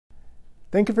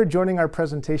Thank you for joining our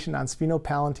presentation on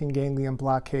sphenopalatine ganglion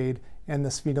blockade and the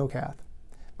SphenoCath.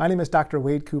 My name is Dr.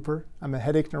 Wade Cooper. I'm a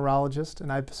headache neurologist,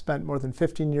 and I've spent more than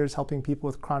 15 years helping people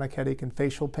with chronic headache and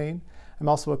facial pain. I'm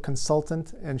also a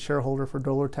consultant and shareholder for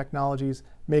Doler Technologies,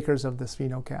 makers of the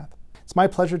SphenoCath. It's my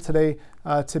pleasure today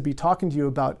to be talking to you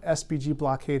about SBG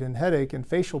blockade and headache and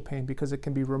facial pain because it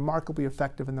can be remarkably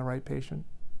effective in the right patient.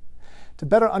 To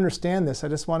better understand this, I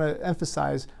just want to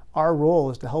emphasize our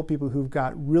role is to help people who've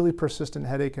got really persistent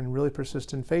headache and really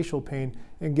persistent facial pain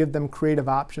and give them creative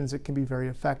options that can be very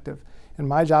effective. And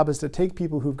my job is to take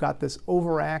people who've got this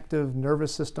overactive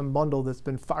nervous system bundle that's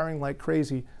been firing like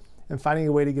crazy and finding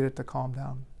a way to get it to calm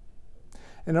down.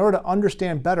 In order to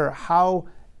understand better how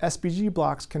SBG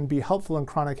blocks can be helpful in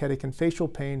chronic headache and facial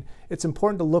pain, it's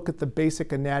important to look at the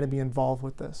basic anatomy involved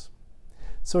with this.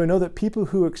 So we know that people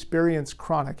who experience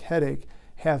chronic headache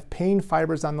have pain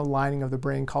fibers on the lining of the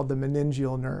brain called the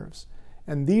meningeal nerves.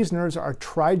 And these nerves are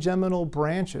trigeminal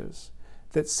branches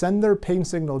that send their pain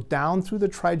signal down through the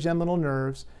trigeminal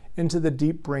nerves into the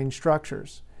deep brain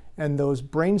structures. And those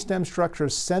brainstem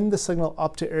structures send the signal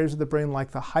up to areas of the brain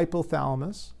like the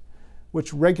hypothalamus,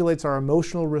 which regulates our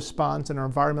emotional response and our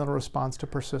environmental response to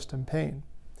persistent pain.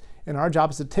 And our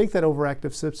job is to take that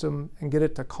overactive system and get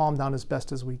it to calm down as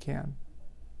best as we can.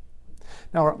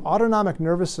 Now, our autonomic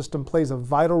nervous system plays a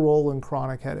vital role in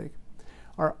chronic headache.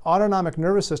 Our autonomic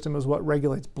nervous system is what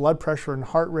regulates blood pressure and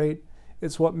heart rate.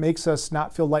 It's what makes us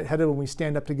not feel lightheaded when we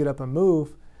stand up to get up and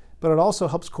move, but it also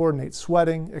helps coordinate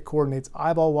sweating, it coordinates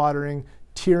eyeball watering,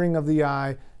 tearing of the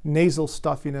eye, nasal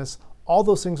stuffiness. All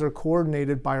those things are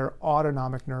coordinated by our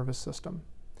autonomic nervous system.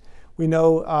 We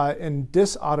know in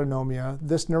dysautonomia,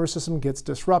 this nervous system gets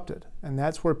disrupted, and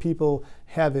that's where people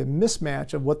have a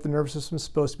mismatch of what the nervous system is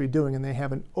supposed to be doing, and they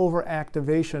have an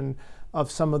overactivation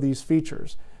of some of these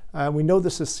features. We know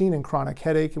this is seen in chronic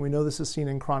headache, and we know this is seen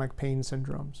in chronic pain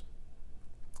syndromes.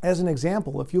 As an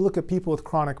example, if you look at people with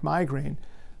chronic migraine,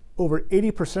 over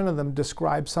 80% of them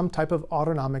describe some type of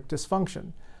autonomic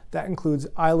dysfunction. That includes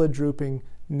eyelid drooping,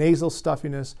 nasal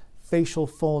stuffiness, facial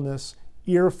fullness,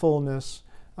 ear fullness,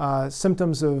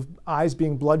 symptoms of eyes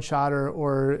being bloodshot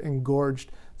or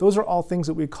engorged. Those are all things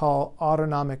that we call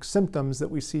autonomic symptoms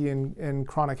that we see in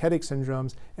chronic headache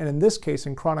syndromes. And in this case,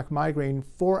 in chronic migraine,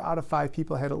 4 out of 5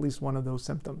 people had at least one of those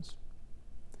symptoms.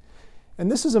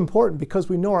 And this is important because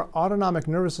we know our autonomic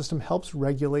nervous system helps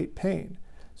regulate pain.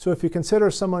 So if you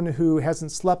consider someone who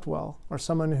hasn't slept well, or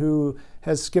someone who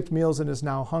has skipped meals and is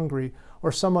now hungry,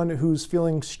 or someone who's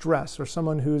feeling stress, or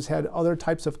someone who's had other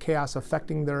types of chaos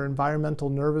affecting their environmental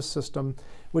nervous system,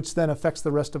 which then affects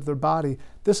the rest of their body,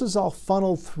 this is all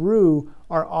funneled through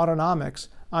our autonomics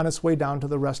on its way down to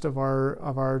the rest of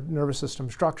our nervous system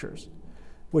structures.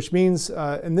 Which means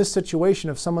in this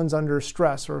situation, if someone's under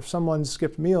stress or if someone's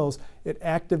skipped meals, it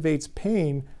activates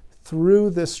pain through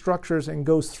the structures and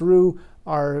goes through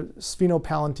our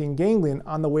sphenopalatine ganglion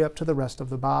on the way up to the rest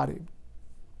of the body.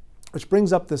 Which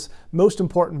brings up this most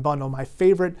important bundle. My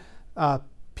favorite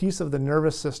piece of the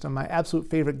nervous system, my absolute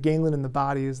favorite ganglion in the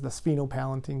body is the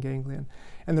sphenopalatine ganglion.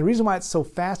 And the reason why it's so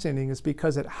fascinating is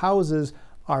because it houses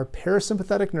our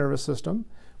parasympathetic nervous system,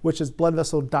 which is blood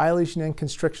vessel dilation and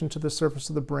constriction to the surface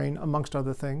of the brain, amongst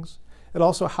other things. It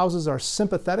also houses our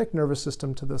sympathetic nervous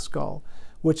system to the skull,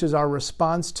 which is our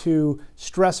response to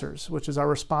stressors, which is our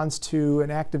response to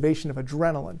an activation of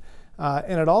adrenaline.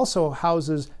 And it also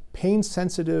houses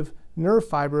pain-sensitive nerve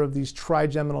fiber of these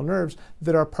trigeminal nerves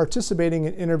that are participating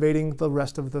in innervating the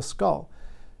rest of the skull,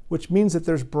 which means that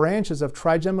there's branches of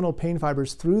trigeminal pain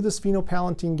fibers through the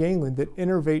sphenopalatine ganglion that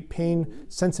innervate pain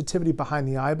sensitivity behind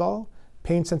the eyeball,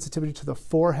 pain sensitivity to the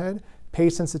forehead, pain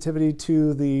sensitivity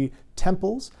to the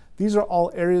temples. These are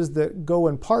all areas that go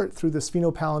in part through the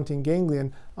sphenopalatine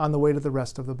ganglion on the way to the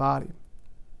rest of the body.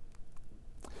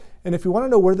 And if you want to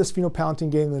know where the sphenopalatine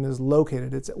ganglion is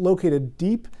located, it's located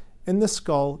deep in the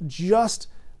skull, just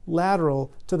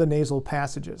lateral to the nasal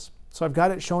passages. So I've got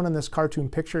it shown in this cartoon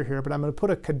picture here, but I'm going to put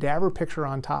a cadaver picture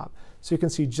on top so you can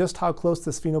see just how close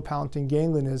the sphenopalatine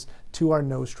ganglion is to our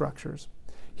nose structures.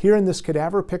 Here in this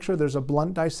cadaver picture, there's a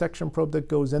blunt dissection probe that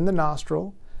goes in the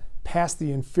nostril, past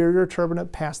the inferior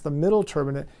turbinate, past the middle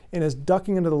turbinate, and is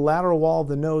ducking into the lateral wall of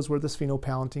the nose where the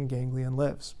sphenopalatine ganglion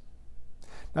lives.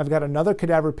 Now I've got another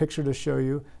cadaver picture to show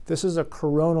you. This is a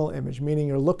coronal image, meaning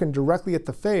you're looking directly at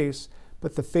the face,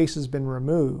 but the face has been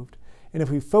removed. And if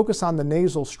we focus on the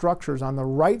nasal structures on the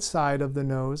right side of the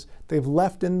nose, they've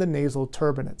left in the nasal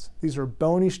turbinates. These are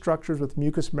bony structures with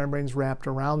mucous membranes wrapped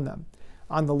around them.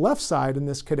 On the left side in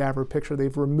this cadaver picture,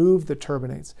 they've removed the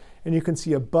turbinates. And you can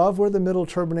see above where the middle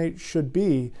turbinate should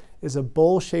be is a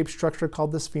bowl-shaped structure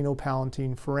called the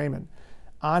sphenopalatine foramen.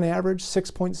 On average,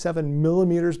 6.7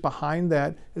 millimeters behind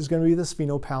that is going to be the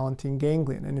sphenopalatine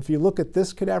ganglion. And if you look at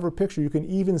this cadaver picture, you can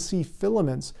even see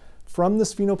filaments from the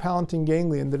sphenopalatine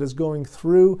ganglion that is going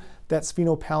through that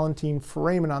sphenopalatine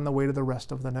foramen on the way to the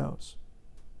rest of the nose.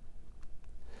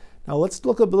 Now let's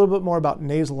look a little bit more about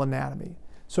nasal anatomy.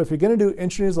 So if you're going to do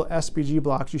intranasal SPG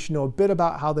blocks, you should know a bit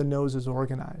about how the nose is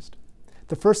organized.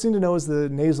 The first thing to know is the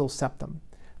nasal septum.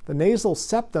 The nasal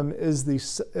septum is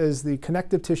the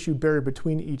connective tissue barrier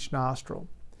between each nostril.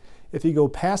 If you go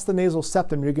past the nasal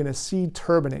septum, you're going to see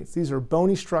turbinates. These are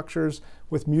bony structures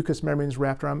with mucous membranes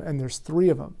wrapped around them, and there's three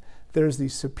of them. There's the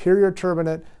superior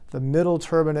turbinate, the middle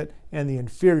turbinate, and the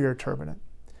inferior turbinate.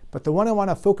 But the one I want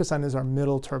to focus on is our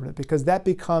middle turbinate, because that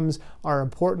becomes our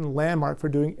important landmark for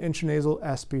doing intranasal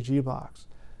SPG blocks.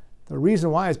 The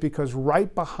reason why is because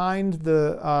right behind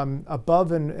the,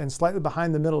 above and slightly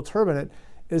behind the middle turbinate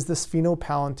is the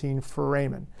sphenopalatine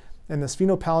foramen. And the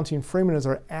sphenopalatine foramen is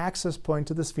our access point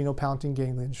to the sphenopalatine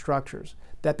ganglion structures.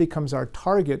 That becomes our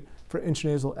target for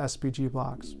intranasal SPG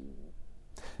blocks.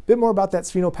 A bit more about that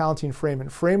sphenopalatine foramen.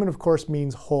 Foramen, of course,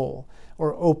 means hole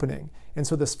or opening. And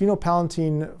so the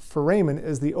sphenopalatine foramen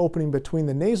is the opening between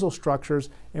the nasal structures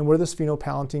and where the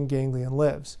sphenopalatine ganglion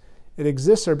lives. It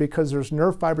exists there because there's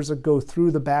nerve fibers that go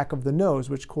through the back of the nose,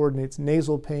 which coordinates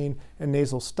nasal pain and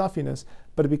nasal stuffiness,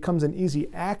 but it becomes an easy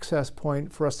access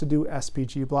point for us to do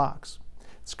SPG blocks.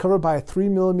 It's covered by a 3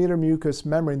 millimeter mucous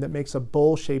membrane that makes a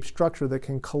bowl-shaped structure that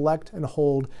can collect and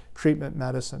hold treatment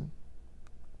medicine.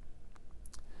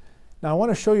 Now I want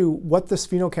to show you what the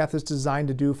SphenoCath is designed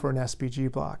to do for an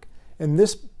SPG block. In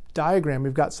this diagram,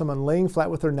 we've got someone laying flat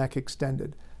with their neck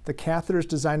extended. The catheter is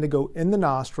designed to go in the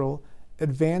nostril,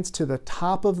 advance to the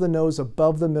top of the nose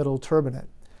above the middle turbinate.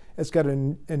 It's got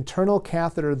an internal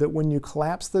catheter that when you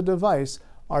collapse the device,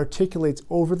 articulates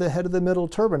over the head of the middle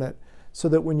turbinate so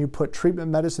that when you put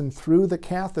treatment medicine through the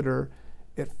catheter,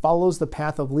 it follows the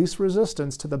path of least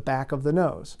resistance to the back of the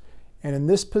nose. And in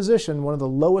this position, one of the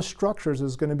lowest structures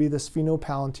is going to be the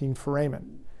sphenopalatine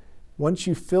foramen. Once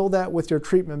you fill that with your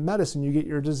treatment medicine, you get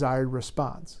your desired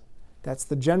response. That's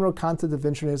the general concept of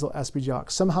intranasal SPG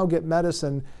blocks. Somehow get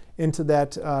medicine into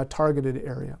that targeted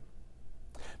area.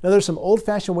 Now there's some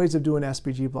old-fashioned ways of doing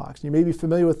SPG blocks. You may be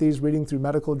familiar with these reading through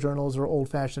medical journals or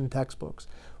old-fashioned textbooks.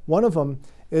 One of them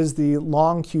is the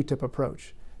long Q-tip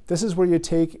approach. This is where you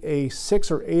take a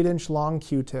 6 or 8 inch long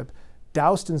Q-tip,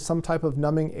 doused in some type of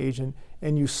numbing agent,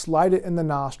 and you slide it in the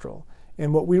nostril.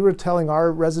 And what we were telling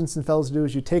our residents and fellows to do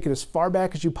is you take it as far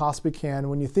back as you possibly can.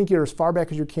 When you think you're as far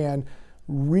back as you can,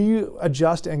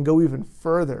 readjust and go even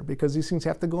further, because these things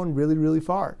have to go in really, really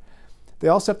far. They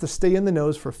also have to stay in the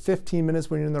nose for 15 minutes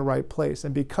when you're in the right place.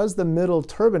 And because the middle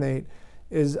turbinate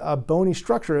is a bony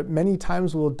structure, it many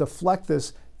times will deflect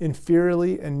this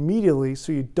inferiorly and medially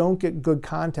so you don't get good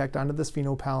contact onto the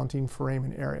sphenopalatine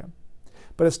foramen area.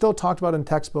 But it's still talked about in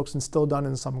textbooks and still done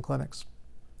in some clinics.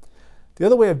 The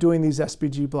other way of doing these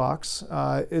SPG blocks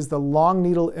is the long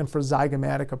needle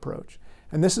infrazygomatic approach.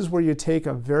 And this is where you take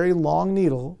a very long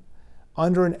needle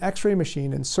under an x-ray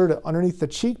machine, insert it underneath the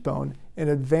cheekbone, and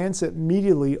advance it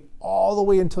medially all the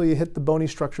way until you hit the bony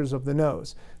structures of the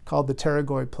nose, called the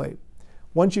pterygoid plate.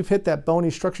 Once you've hit that bony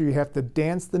structure, you have to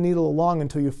dance the needle along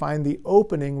until you find the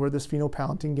opening where the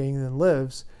sphenopalatine ganglion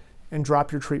lives and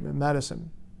drop your treatment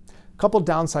medicine. A couple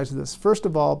downsides to this. First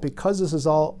of all, because this is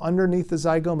all underneath the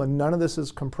zygoma, none of this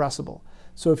is compressible.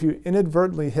 So if you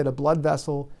inadvertently hit a blood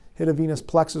vessel, hit a venous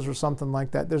plexus or something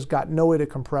like that, there's got no way to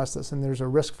compress this, and there's a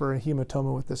risk for a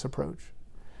hematoma with this approach.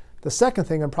 The second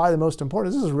thing, and probably the most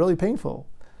important, is this is really painful.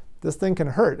 This thing can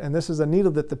hurt, and this is a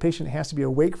needle that the patient has to be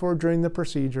awake for during the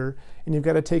procedure, and you've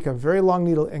got to take a very long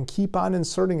needle and keep on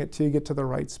inserting it till you get to the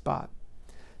right spot.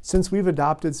 Since we've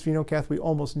adopted SphenoCath, we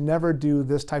almost never do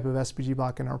this type of SPG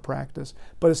block in our practice,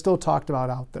 but it's still talked about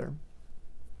out there.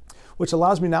 Which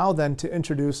allows me now then to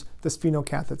introduce the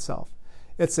SphenoCath itself.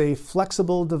 It's a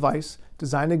flexible device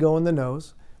designed to go in the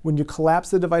nose. When you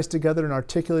collapse the device together, an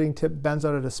articulating tip bends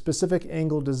out at a specific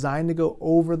angle designed to go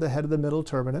over the head of the middle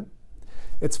turbinate.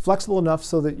 It's flexible enough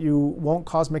so that you won't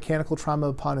cause mechanical trauma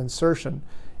upon insertion,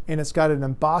 and it's got an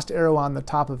embossed arrow on the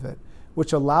top of it,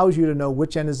 which allows you to know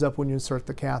which end is up when you insert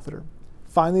the catheter.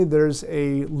 Finally, there's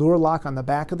a lure lock on the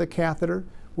back of the catheter,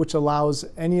 which allows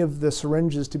any of the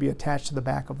syringes to be attached to the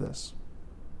back of this.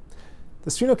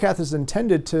 The SphenoCath is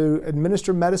intended to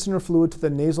administer medicine or fluid to the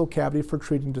nasal cavity for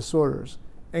treating disorders,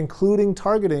 including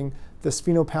targeting the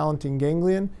sphenopalatine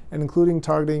ganglion and including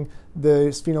targeting the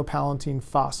sphenopalatine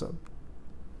fossa.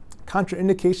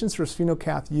 Contraindications for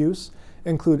SphenoCath use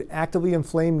include actively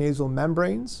inflamed nasal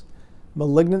membranes,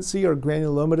 malignancy or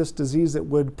granulomatous disease that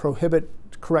would prohibit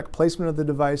correct placement of the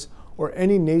device, or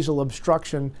any nasal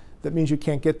obstruction that means you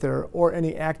can't get there, or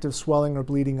any active swelling or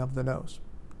bleeding of the nose.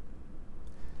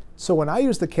 So when I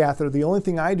use the catheter, the only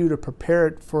thing I do to prepare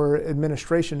it for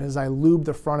administration is I lube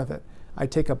the front of it. I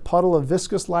take a puddle of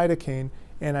viscous lidocaine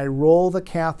and I roll the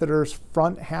catheter's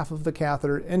front half of the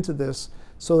catheter into this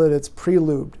so that it's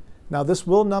pre-lubed. Now this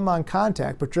will numb on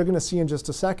contact, but you're going to see in just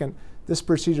a second, this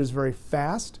procedure is very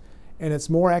fast and it's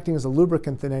more acting as a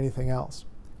lubricant than anything else.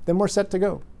 Then we're set to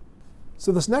go.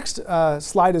 So this next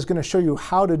slide is going to show you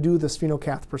how to do the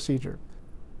SphenoCath procedure.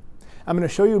 I'm going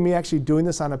to show you me actually doing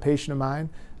this on a patient of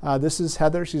mine. This is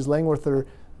Heather. She's laying with her,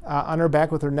 on her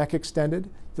back with her neck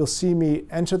extended. You'll see me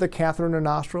enter the catheter in her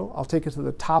nostril. I'll take it to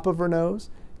the top of her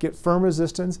nose, get firm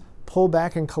resistance, pull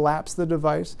back and collapse the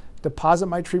device, deposit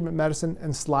my treatment medicine,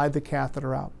 and slide the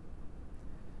catheter out.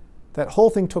 That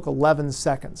whole thing took 11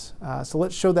 seconds. So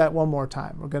let's show that one more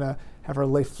time. We're going to have her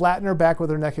lay flat in her back with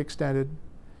her neck extended.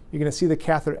 You're going to see the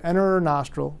catheter enter her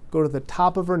nostril, go to the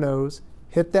top of her nose,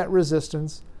 hit that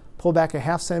resistance, pull back a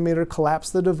 ½ centimeter, collapse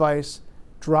the device,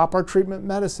 drop our treatment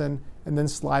medicine, and then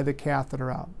slide the catheter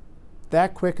out.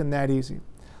 That quick and that easy.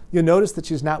 You'll notice that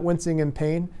she's not wincing in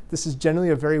pain. This is generally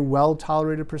a very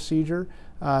well-tolerated procedure.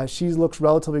 She looks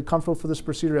relatively comfortable for this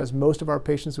procedure, as most of our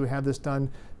patients who have this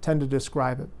done tend to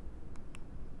describe it.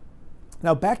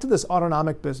 Now back to this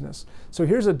autonomic business. So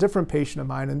here's a different patient of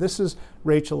mine, and this is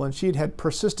Rachel, and she'd had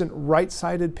persistent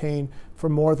right-sided pain for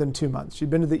more than 2 months. She'd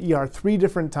been to the ER 3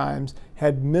 different times,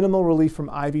 had minimal relief from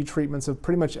IV treatments of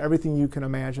pretty much everything you can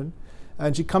imagine,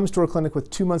 and she comes to our clinic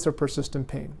with 2 months of persistent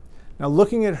pain. Now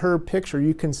looking at her picture,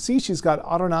 you can see she's got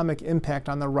autonomic impact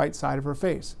on the right side of her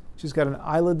face. She's got an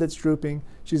eyelid that's drooping,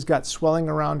 she's got swelling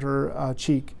around her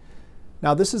cheek.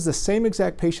 Now this is the same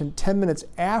exact patient 10 minutes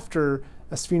after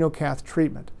a SphenoCath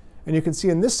treatment. And you can see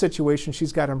in this situation,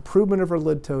 she's got improvement of her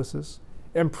lid-ptosis,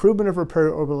 improvement of her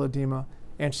periorbital edema,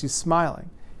 and she's smiling.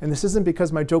 And this isn't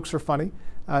because my jokes are funny.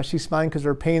 She's smiling because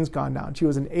her pain's gone down. She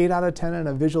was an 8 out of 10 on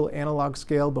a visual analog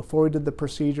scale before we did the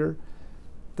procedure.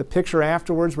 The picture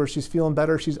afterwards where she's feeling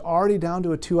better, she's already down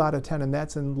to a 2 out of 10, and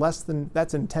that's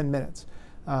in 10 minutes,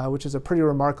 which is a pretty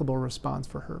remarkable response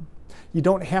for her. You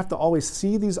don't have to always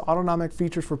see these autonomic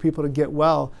features for people to get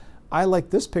well. I like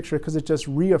this picture because it just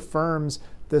reaffirms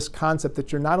this concept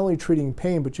that you're not only treating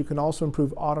pain, but you can also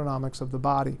improve autonomics of the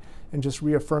body, and just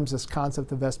reaffirms this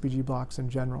concept of SPG blocks in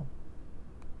general.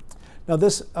 Now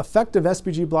this effect of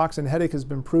SPG blocks and headache has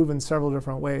been proven several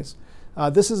different ways.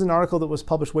 This is an article that was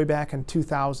published way back in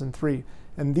 2003,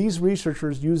 and these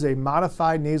researchers use a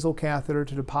modified nasal catheter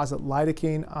to deposit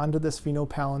lidocaine onto this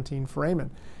phenopalatine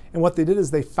foramen. And what they did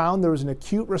is they found there was an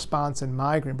acute response in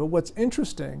migraine. But what's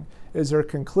interesting is their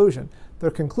conclusion.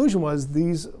 Their conclusion was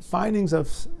these findings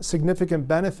of significant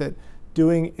benefit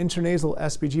doing intranasal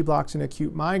SPG blocks in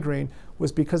acute migraine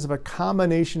was because of a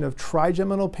combination of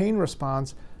trigeminal pain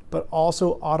response, but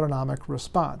also autonomic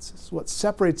response. It's what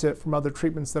separates it from other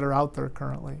treatments that are out there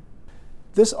currently.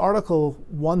 This article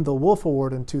won the Wolf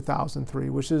Award in 2003,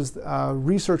 which is a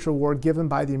research award given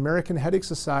by the American Headache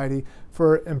Society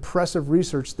for impressive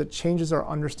research that changes our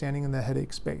understanding in the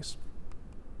headache space.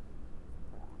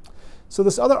 So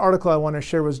this other article I want to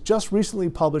share was just recently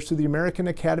published through the American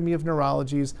Academy of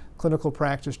Neurology's Clinical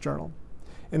Practice Journal.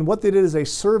 And what they did is they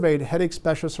surveyed headache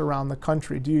specialists around the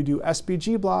country. Do you do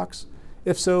SPG blocks?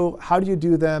 If so, how do you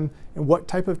do them? And what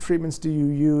type of treatments do you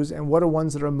use? And what are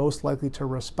ones that are most likely to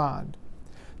respond?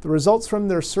 The results from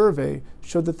their survey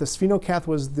showed that the SphenoCath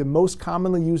was the most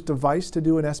commonly used device to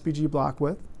do an SPG block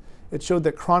with. It showed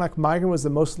that chronic migraine was the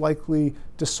most likely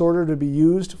disorder to be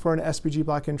used for an SPG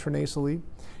block intranasally.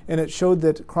 And it showed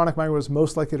that chronic migraine was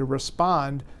most likely to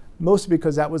respond, mostly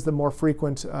because that was the more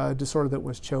frequent disorder that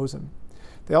was chosen.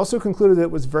 They also concluded that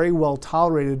it was very well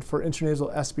tolerated for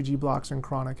intranasal SPG blocks in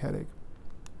chronic headache.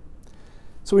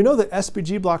 So we know that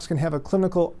SPG blocks can have a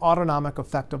clinical autonomic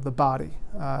effect of the body.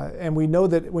 And we know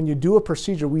that when you do a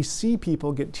procedure, we see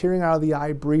people get tearing out of the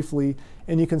eye briefly,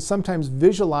 and you can sometimes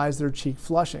visualize their cheek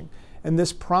flushing. And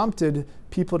this prompted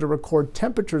people to record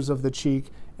temperatures of the cheek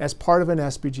as part of an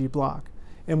SPG block.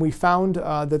 And we found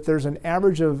that there's an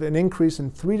average of an increase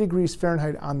in 3 degrees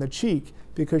Fahrenheit on the cheek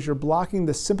because you're blocking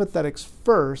the sympathetics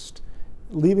first,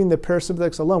 leaving the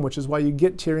parasympathetics alone, which is why you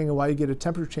get tearing and why you get a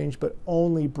temperature change, but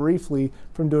only briefly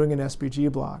from doing an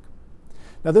SPG block.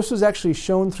 Now this was actually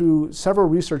shown through several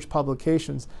research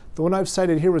publications. The one I've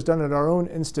cited here was done at our own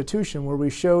institution, where we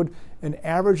showed an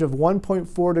average of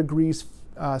 1.4 degrees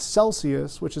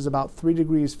Celsius, which is about 3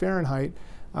 degrees Fahrenheit,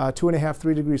 2.5,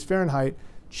 3 degrees Fahrenheit,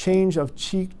 change of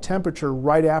cheek temperature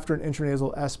right after an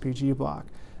intranasal SPG block.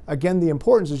 Again, the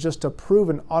importance is just to prove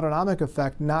an autonomic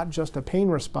effect, not just a pain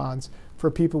response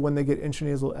for people when they get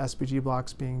intranasal SPG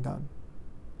blocks being done.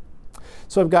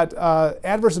 So I've got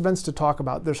adverse events to talk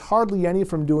about. There's hardly any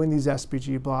from doing these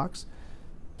SPG blocks.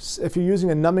 If you're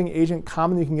using a numbing agent,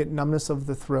 commonly you can get numbness of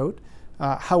the throat.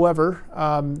 However,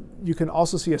 you can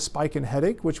also see a spike in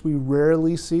headache, which we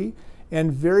rarely see,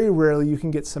 and very rarely you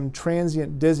can get some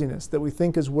transient dizziness that we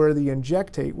think is where the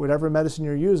injectate, whatever medicine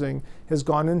you're using, has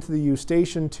gone into the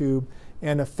eustachian tube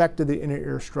and affected the inner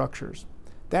ear structures.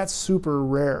 That's super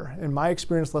rare. In my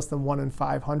experience, less than 1 in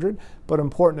 500, but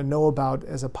important to know about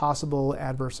as a possible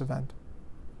adverse event.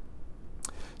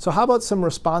 So how about some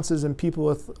responses in people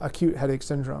with acute headache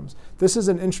syndromes? This is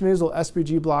an intranasal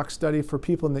SPG block study for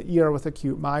people in the ER with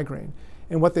acute migraine.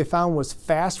 And what they found was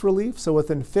fast relief, so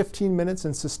within 15 minutes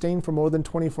and sustained for more than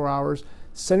 24 hours,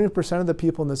 70% of the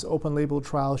people in this open label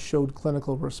trial showed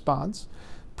clinical response.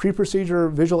 Pre-procedure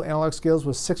visual analog scales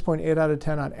was 6.8 out of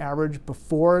 10 on average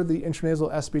before the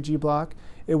intranasal SPG block.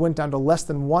 It went down to less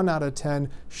than 1 out of 10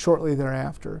 shortly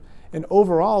thereafter. And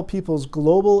overall, people's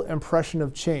global impression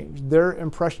of change, their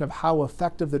impression of how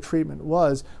effective the treatment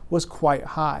was quite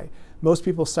high. Most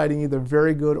people citing either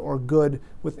very good or good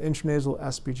with intranasal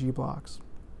SPG blocks.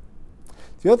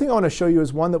 The other thing I want to show you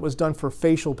is one that was done for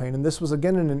facial pain, and this was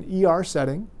again in an ER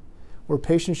setting where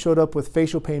patients showed up with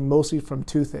facial pain mostly from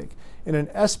toothache. And an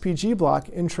SPG block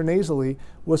intranasally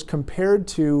was compared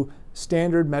to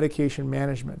standard medication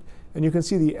management. And you can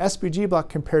see the SPG block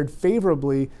compared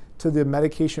favorably to the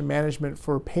medication management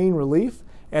for pain relief,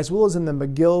 as well as in the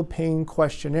McGill Pain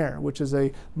Questionnaire, which is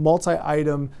a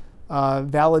multi-item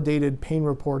validated pain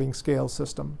reporting scale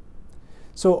system.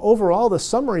 So overall, the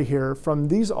summary here from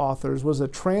these authors was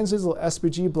that transnasal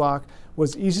SPG block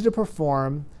was easy to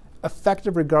perform,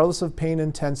 effective regardless of pain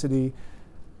intensity,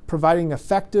 providing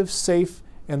effective, safe,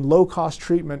 and low-cost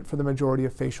treatment for the majority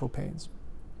of facial pains.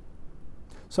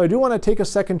 So I do want to take a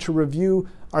second to review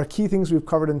our key things we've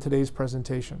covered in today's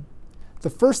presentation. The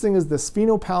first thing is the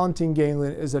sphenopalatine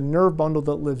ganglion is a nerve bundle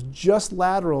that lives just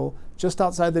lateral, just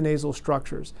outside the nasal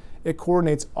structures. It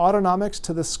coordinates autonomics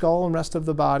to the skull and rest of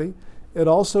the body. It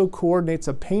also coordinates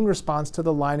a pain response to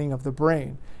the lining of the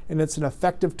brain, and it's an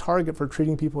effective target for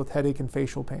treating people with headache and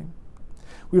facial pain.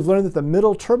 We've learned that the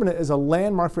middle turbinate is a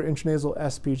landmark for intranasal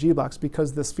SPG blocks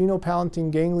because the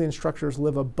sphenopalatine ganglion structures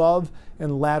live above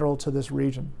and lateral to this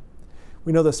region.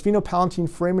 We know the sphenopalatine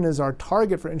foramen is our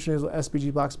target for intranasal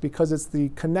SPG blocks because it's the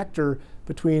connector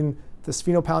between the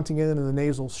sphenopalatine ganglion and the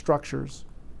nasal structures.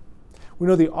 We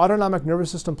know the autonomic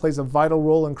nervous system plays a vital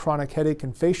role in chronic headache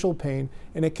and facial pain,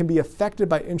 and it can be affected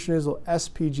by intranasal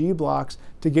SPG blocks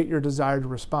to get your desired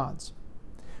response.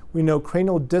 We know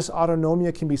cranial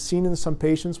dysautonomia can be seen in some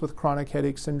patients with chronic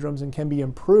headache syndromes and can be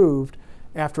improved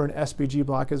after an SPG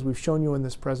block, as we've shown you in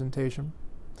this presentation.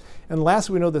 And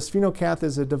lastly, we know the SphenoCath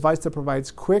is a device that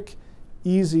provides quick,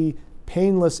 easy,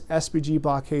 painless SPG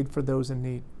blockade for those in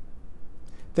need.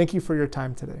 Thank you for your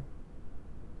time today.